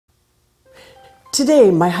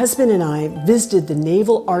Today, my husband and I visited the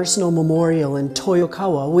Naval Arsenal Memorial in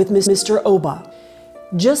Toyokawa with Mr. Oba.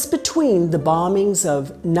 Just between the bombings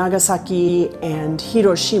of Nagasaki and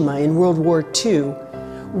Hiroshima in World War II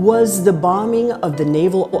was the bombing of the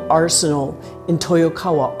Naval Arsenal in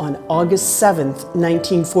Toyokawa on August 7th,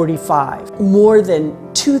 1945. More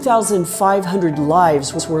than 2,500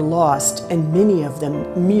 lives were lost, and many of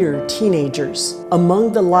them mere teenagers.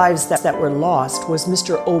 Among the lives that were lost was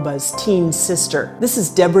Mr. Oba's teen sister. This is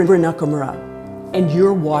Deborah Nakamura, and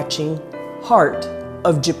you're watching Heart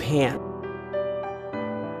of Japan.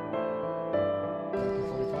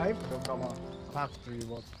 Toyokawa factory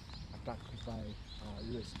was attacked by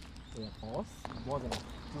U.S. Air Force. More than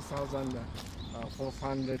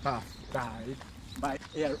 2,400 staff died by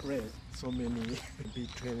air raid. So many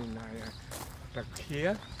B-29 attacked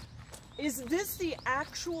here. Is this the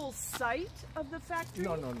actual site of the factory?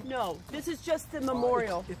 No. No, this is just the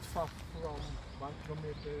memorial. It's far from 1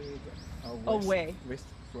 kilometer away. West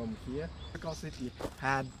from here. Because it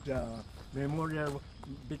had memorial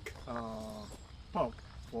big park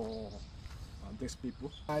for these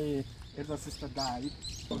people. My elder sister died.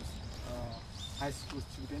 She was a high school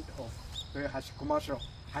student of Toyohashi Commercial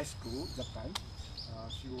High School that time.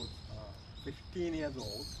 She was 15 years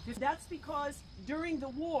old. That's because during the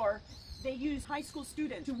war, they used high school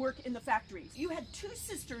students to work in the factories. You had two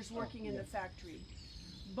sisters working in the factory,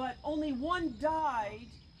 but only one died.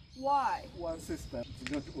 Why? One sister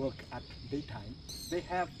did not work at daytime. They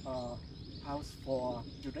have a house for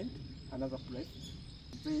students, another place.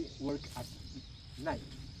 They work at night.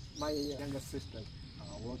 My younger sister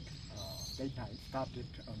worked daytime, started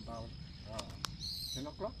about 10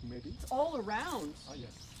 o'clock maybe. It's all around. Oh yes.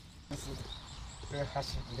 This is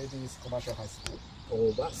Toyohashi Ladies Commercial High School.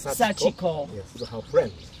 Oba Sachiko. Yes, this is her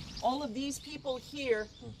friend. All of these people here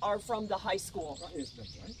are from the high school. Yes,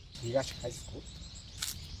 that's right. Higashi High School,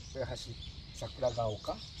 Toyohashi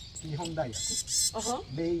Sakuragaoka, Nihon Daigaku,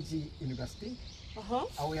 Meiji University,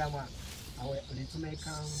 Aoyama,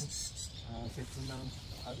 Ritsumeikan, Setsunan.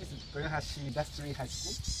 This is Toyohashi Industry High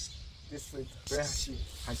School. This is Toyohashi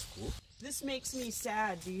High School. This makes me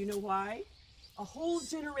sad. Do you know why? A whole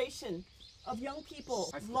generation of young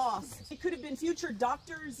people lost. They could have been future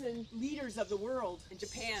doctors and leaders of the world in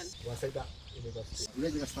Japan. Waseda University.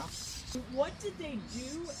 Regular staff. What did they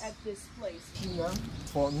do at this place?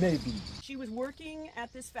 For Navy. She was working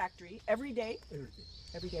at this factory every day?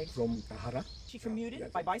 Every day. From Tahara. She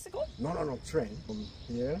commuted by bicycle? No, train. From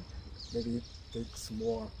here, maybe it takes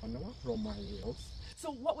more 1 hour from my house.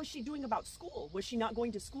 So what was she doing about school? Was she not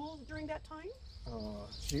going to school during that time?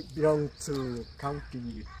 She belonged to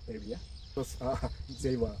county area. Because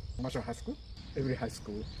they were commercial high school. Every high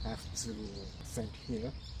school has to send here.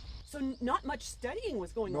 So not much studying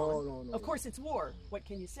was going on? No. Of course, it's war. What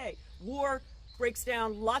can you say? War breaks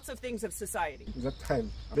down lots of things of society. At that time,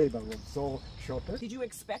 labor was so shorter. Did you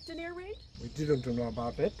expect an air raid? We didn't know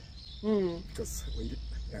about it because we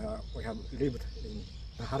have lived in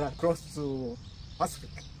Tahara, close to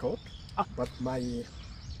Pacific coast. But my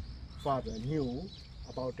father knew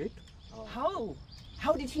about it. How?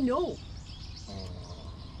 How did he know?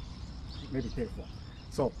 Maybe telephone.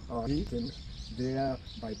 So he came there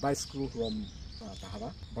by bicycle from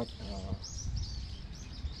Tahara, but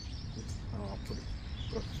it's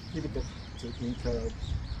prohibited to enter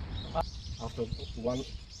after 1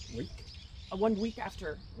 week. 1 week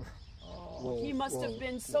after? He must have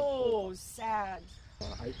been so sad.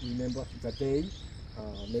 I remember the day,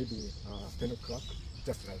 maybe 10 o'clock,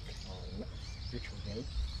 just like ritual day.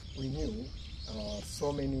 We knew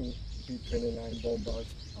so many B-29 bombers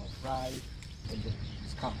fly in the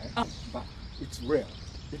sky, but it's rare.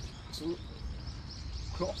 It's too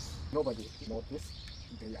close. Nobody noticed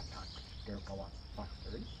they attacked Toyokawa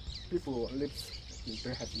factory. People live in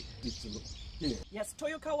Toyohashi here. Yes,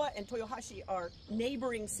 Toyokawa and Toyohashi are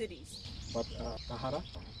neighboring cities. But Tahara,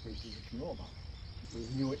 we didn't know about it. We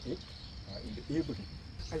knew it in the evening.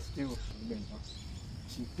 I still remember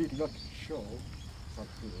she did not show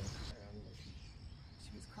something.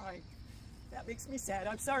 She was crying. That makes me sad.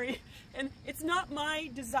 I'm sorry. And it's not my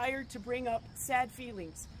desire to bring up sad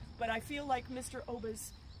feelings, but I feel like Mr.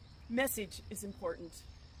 Oba's message is important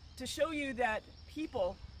to show you that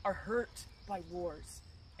people are hurt by wars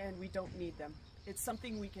and we don't need them. It's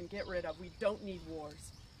something we can get rid of. We don't need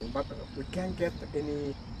wars. But we can't get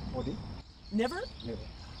any body. Never? Never.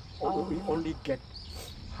 We only get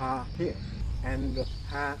her hair and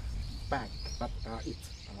her back, but it's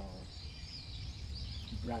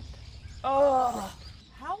blood. Oh,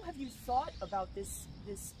 how have you thought about this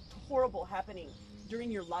horrible happening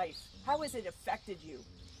during your life? How has it affected you?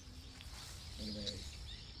 Anyway,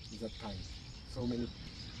 that time, so many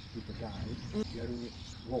people died during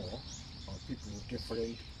war. People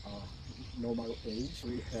different normal age.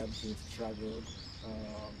 We have been struggled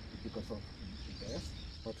because of death,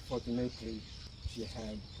 but fortunately she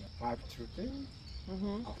had 5 children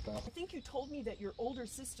after. I think you told me that your older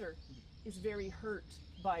sister is very hurt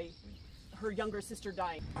by her younger sister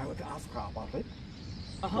dying. I would ask her about it.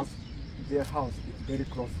 Uh-huh. Because their house is very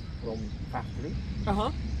close from factory.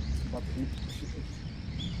 Uh-huh. But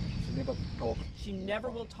she never talked. She never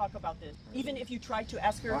will talk about this. Even if you try to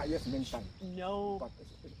ask her? Yes, many times. No. But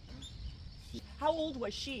How old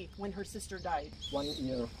was she when her sister died? 1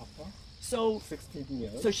 year after, So 16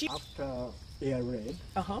 years. So she- after air raid,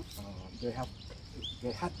 uh-huh.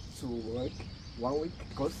 They had to work 1 week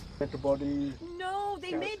because dead body. No,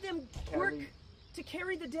 they made them work carry- to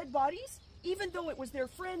carry the dead bodies, even though it was their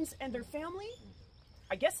friends and their family.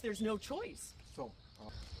 I guess there's no choice. So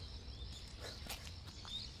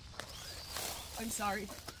I'm sorry.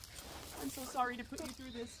 I'm so sorry to put you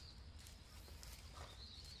through this.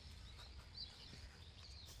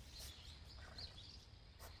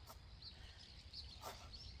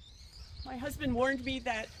 My husband warned me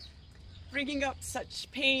that bringing up such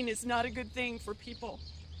pain is not a good thing for people.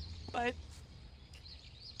 But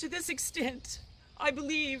to this extent, I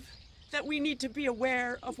believe that we need to be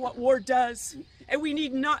aware of what war does, and we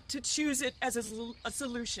need not to choose it as a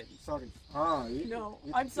solution. sorry. No,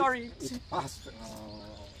 I'm sorry. It passed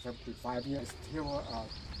 75 years. Still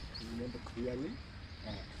remember clearly.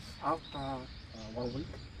 After 1 week,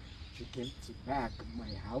 she came to back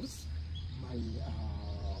my house. My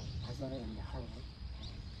husband and her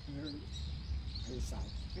very sad.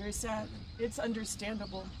 Very sad. It's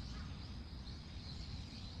understandable.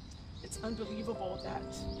 It's unbelievable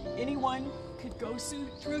that anyone could go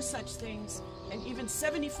through such things, and even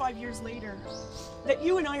 75 years later, that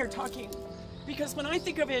you and I are talking. Because when I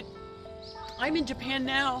think of it, I'm in Japan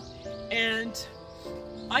now, and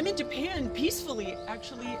I'm in Japan peacefully,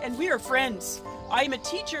 actually, and we are friends. I'm a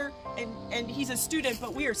teacher, and he's a student,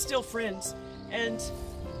 but we are still friends. And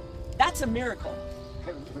that's a miracle.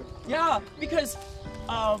 Yeah, because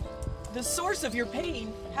the source of your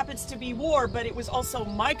pain happens to be war, but it was also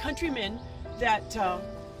my countrymen that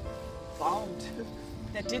bombed,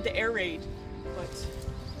 that did the air raid.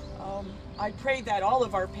 But I pray that all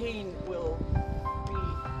of our pain will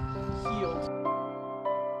be healed.